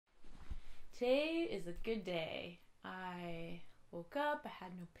Today is a good day. I woke up, I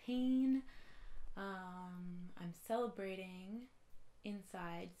had no pain. I'm celebrating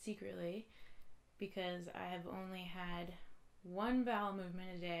inside secretly because I have only had one bowel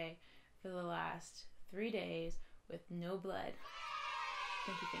movement a day for the last 3 days with no blood.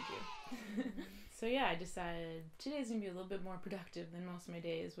 Thank you. So yeah, I decided today's gonna be a little bit more productive than most of my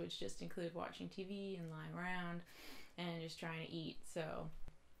days, which just include watching TV and lying around and just trying to eat. So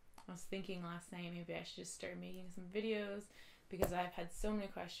I was thinking last night maybe I should just start making some videos because I've had so many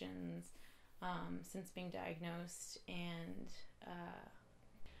questions since being diagnosed, and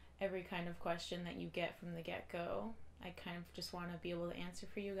every kind of question that you get from the get-go, I kind of just want to be able to answer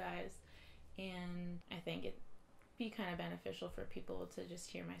for you guys, and I think it'd be kind of beneficial for people to just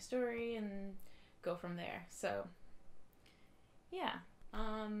hear my story and go from there. So yeah,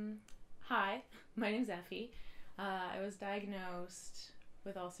 hi, my name's Effie. I was diagnosed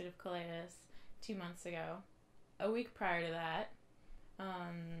with ulcerative colitis 2 months ago. A week prior to that,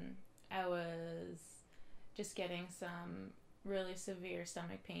 I was just getting some really severe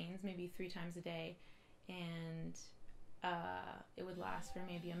stomach pains, maybe 3 times a day, and it would last for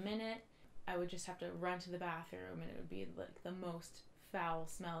maybe a minute. I would just have to run to the bathroom, and it would be like the most foul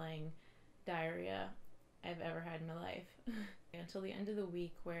smelling diarrhea I've ever had in my life. Until the end of the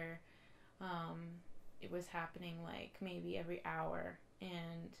week, where it was happening like maybe every hour,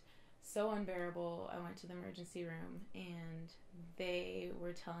 and so unbearable. I went to the emergency room and they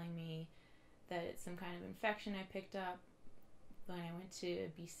were telling me that it's some kind of infection I picked up when I went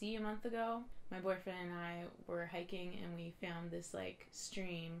to BC a month ago. My boyfriend and I were hiking and we found this like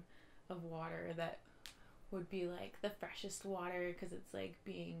stream of water that would be like the freshest water because it's like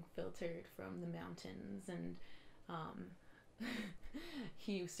being filtered from the mountains, and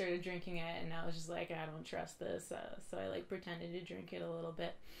he started drinking it and I was just like, I don't trust this, so I like pretended to drink it a little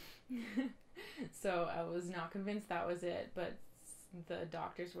bit. So I was not convinced that was it, but the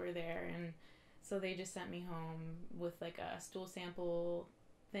doctors were there, and so they just sent me home with like a stool sample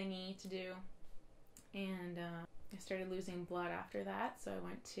thingy to do, and I started losing blood after that. So I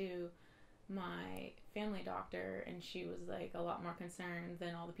went to my family doctor and she was like a lot more concerned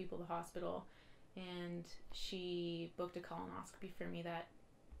than all the people at the hospital, and she booked a colonoscopy for me that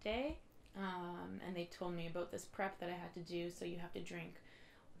day, and they told me about this prep that I had to do. So you have to drink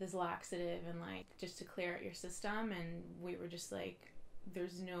this laxative and like just to clear out your system, and we were just like,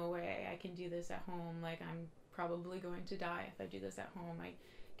 there's no way I can do this at home. Like, I'm probably going to die if I do this at home. I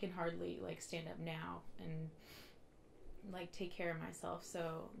can hardly like stand up now and like take care of myself.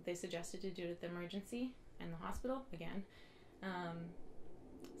 So they suggested to do it at the emergency and the hospital again.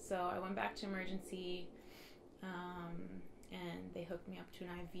 So I went back to emergency, and they hooked me up to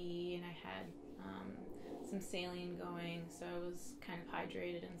an IV, and I had some saline going, so I was kind of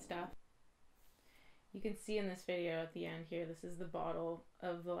hydrated and stuff. You can see in this video at the end here, this is the bottle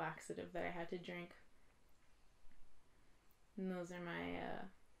of the laxative that I had to drink. And those are my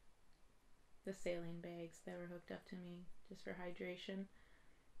the saline bags that were hooked up to me just for hydration.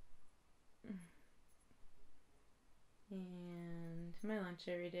 And my lunch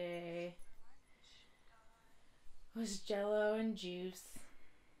every day was Jello and juice.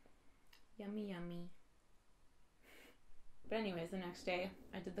 Yummy, yummy. But anyways, the next day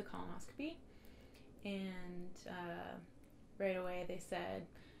I did the colonoscopy, and right away they said,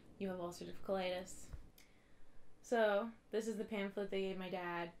 you have ulcerative colitis. So this is the pamphlet they gave my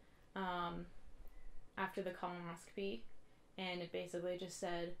dad after the colonoscopy, and it basically just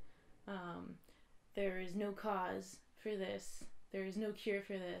said, there is no cause for this, there is no cure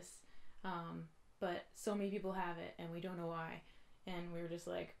for this, but so many people have it and we don't know why. And we were just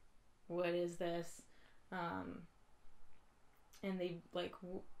like, what is this? And they like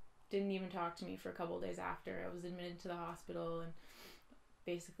didn't even talk to me for a couple of days after. I was admitted to the hospital, and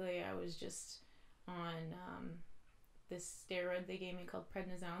basically I was just on this steroid they gave me called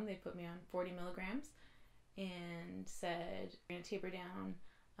prednisone. They put me on 40 milligrams and said, you're going to taper down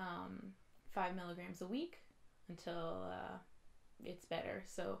 5 milligrams a week until it's better.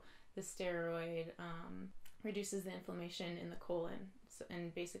 So the steroid reduces the inflammation in the colon,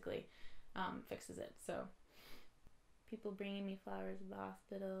 and basically fixes it. So people bringing me flowers at the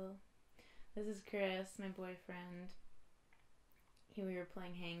hospital. This is Chris, my boyfriend. We were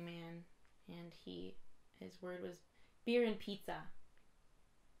playing hangman, and his word was beer and pizza.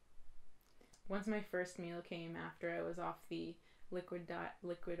 Once my first meal came after I was off the liquid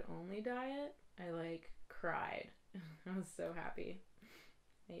only diet, I like cried. I was so happy.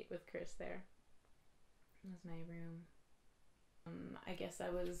 I ate with Chris there. That was my room. I guess I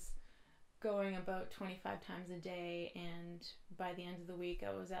was going about 25 times a day, and by the end of the week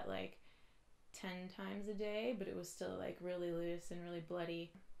I was at like 10 times a day, but it was still like really loose and really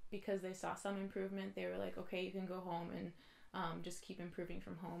bloody. Because they saw some improvement, they were like, okay, you can go home and just keep improving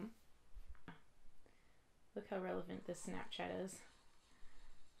from home. Look how relevant this Snapchat is.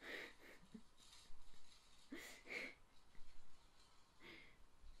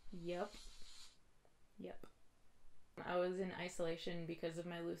 Yep. I was in isolation because of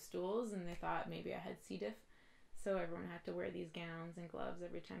my loose stools, and they thought maybe I had C. diff. So everyone had to wear these gowns and gloves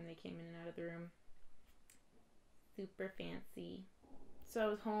every time they came in and out of the room. Super fancy. So I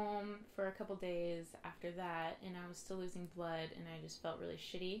was home for a couple days after that, and I was still losing blood, and I just felt really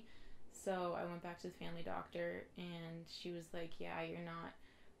shitty. So I went back to the family doctor, and she was like, yeah, you're not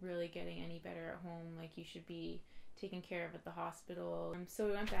really getting any better at home. Like, you should be taken care of at the hospital. So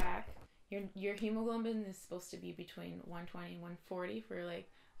we went back. Your hemoglobin is supposed to be between 120 and 140 for like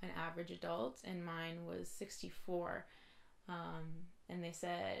an average adult, and mine was 64. And they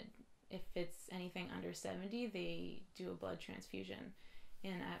said if it's anything under 70, they do a blood transfusion.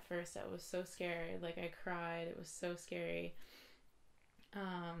 And at first I was so scared, like I cried, it was so scary.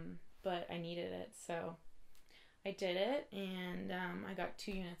 But I needed it, so I did it, and I got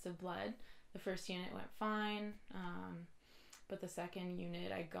 2 units of blood. The first unit went fine, but the second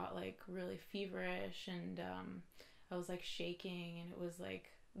unit I got like really feverish, and I was like shaking, and it was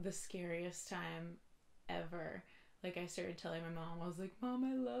like the scariest time ever. Like, I started telling my mom, I was like, Mom,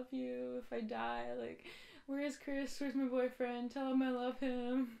 I love you. If I die, like, where's Chris? Where's my boyfriend? Tell him I love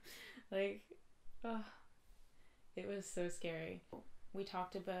him. Like, oh, it was so scary. We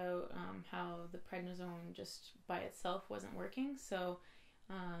talked about how the prednisone just by itself wasn't working, so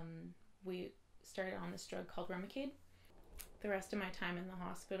we started on this drug called Remicade. The rest of my time in the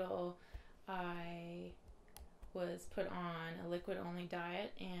hospital, I was put on a liquid-only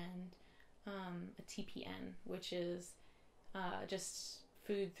diet and a TPN, which is just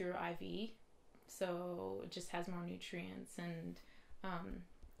food through IV. So it just has more nutrients and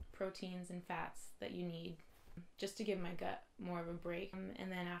proteins and fats that you need just to give my gut more of a break.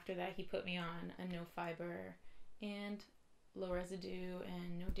 And then after that, he put me on a no fiber and low residue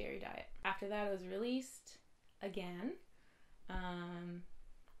and no dairy diet. After that, I was released again.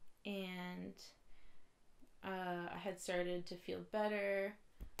 And I had started to feel better.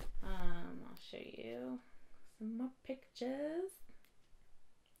 I'll show you some more pictures.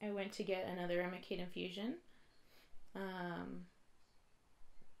 I went to get another Remicade infusion.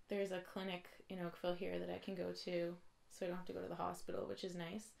 There's a clinic in Oakville here that I can go to, so I don't have to go to the hospital, which is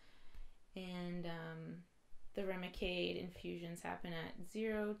nice. And the Remicade infusions happen at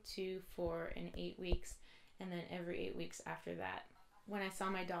 0, 2, 4, and 8 weeks, and then every 8 weeks after that. When I saw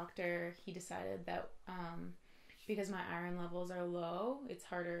my doctor, he decided that because my iron levels are low, it's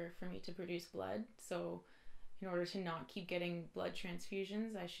harder for me to produce blood. So in order to not keep getting blood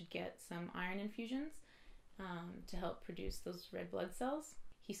transfusions, I should get some iron infusions to help produce those red blood cells.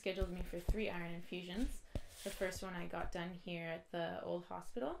 He scheduled me for 3 iron infusions. The first one I got done here at the old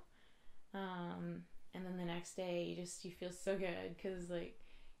hospital. And then the next day, you feel so good because like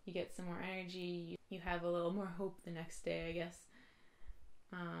you get some more energy. You have a little more hope the next day, I guess.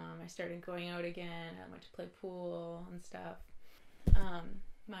 I started going out again. I went to play pool and stuff.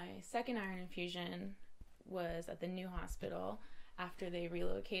 My second iron infusion was at the new hospital after they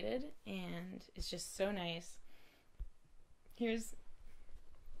relocated, and it's just so nice. Here's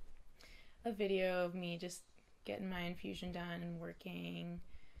a video of me just getting my infusion done and working,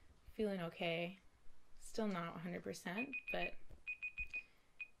 feeling okay. Still not 100%, but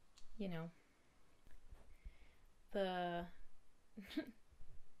you know, the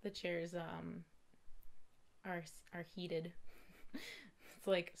chairs are heated. It's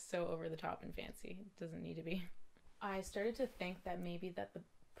like so over the top and fancy. It doesn't need to be. I started to think that maybe that the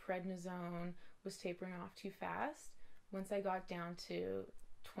prednisone was tapering off too fast. Once I got down to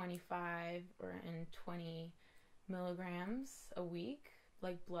 25 and 20 milligrams a week,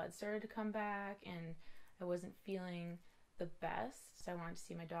 like blood started to come back and I wasn't feeling the best. So I wanted to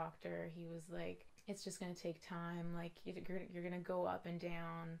see my doctor. He was like, it's just going to take time. Like, you're going to go up and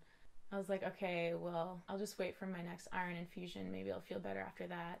down. I was like, okay, well, I'll just wait for my next iron infusion. Maybe I'll feel better after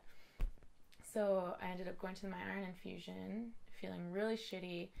that. So I ended up going to my iron infusion, feeling really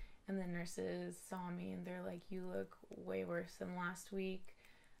shitty. And the nurses saw me and they're like, you look way worse than last week.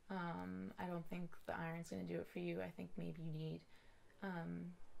 I don't think the iron's going to do it for you. I think maybe you need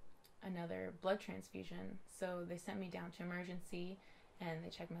another blood transfusion. So they sent me down to emergency and they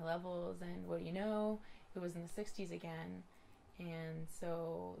checked my levels, and what do you know, it was in the 60s again. And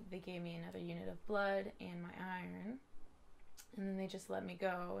so they gave me another unit of blood and my iron, and then they just let me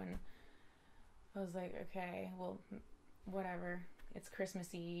go. And I was like, okay, well, whatever. it's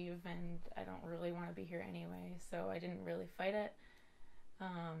Christmas Eve and I don't really want to be here anyway, so I didn't really fight it.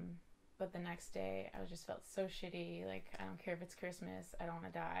 But the next day I just felt so shitty, like I don't care if it's Christmas, I don't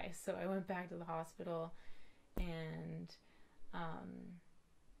want to die. So I went back to the hospital and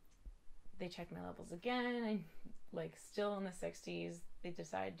they checked my levels again. I like still in the 60s. They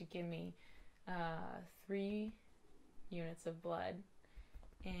decided to give me 3 units of blood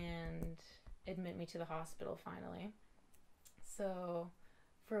and admit me to the hospital finally. So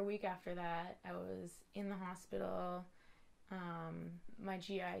for a week after that, I was in the hospital. My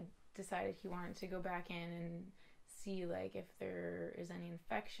GI decided he wanted to go back in and see like if there is any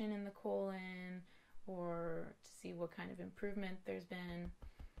infection in the colon or to see what kind of improvement there's been,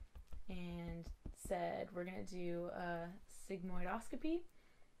 and said we're gonna do a sigmoidoscopy.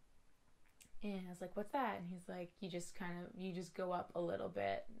 And I was like, what's that? And he's like, you just go up a little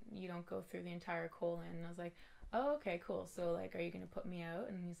bit, you don't go through the entire colon. And I was like, oh, okay, cool. So like, are you gonna put me out?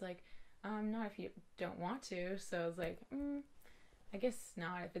 And he's like, not if you don't want to. So I was like, I guess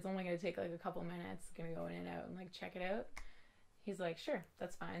not. If it's only gonna take like a couple minutes, gonna go in and out and like check it out. He's like, sure,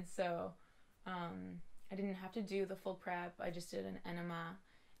 that's fine. So I didn't have to do the full prep. I just did an enema.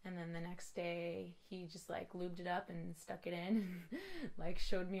 And then the next day, he just like lubed it up and stuck it in, and like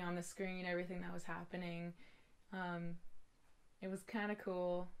showed me on the screen everything that was happening. It was kind of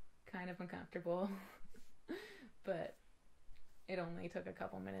cool, kind of uncomfortable, but it only took a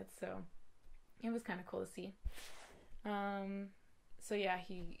couple minutes, so it was kind of cool to see. So yeah,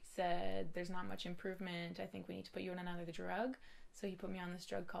 he said there's not much improvement. I think we need to put you on another drug. So he put me on this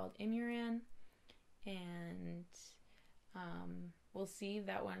drug called Imuran, and we'll see.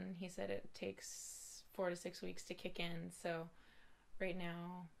 That one, he said it takes 4 to 6 weeks to kick in. So right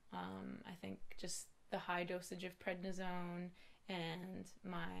now, I think just the high dosage of prednisone and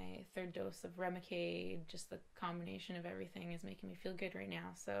my 3rd dose of Remicade, just the combination of everything is making me feel good right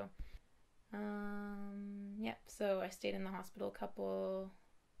now. So, yep. So I stayed in the hospital a couple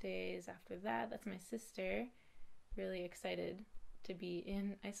days after that. That's my sister. Really excited to be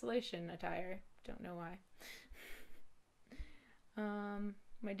in isolation attire. Don't know why.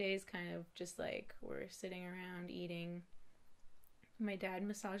 My days kind of just like we're sitting around eating, my dad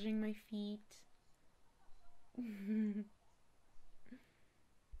massaging my feet.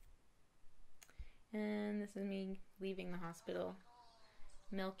 And this is me leaving the hospital,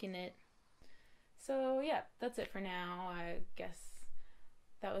 milking it. So yeah, that's it for now. I guess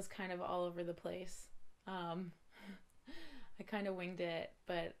that was kind of all over the place. I kind of winged it,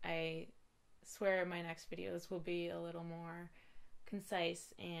 but I swear my next videos will be a little more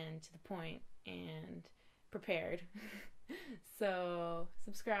concise and to the point and prepared. So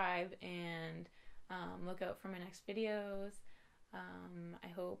subscribe and look out for my next videos. I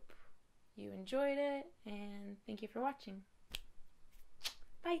hope you enjoyed it, and thank you for watching.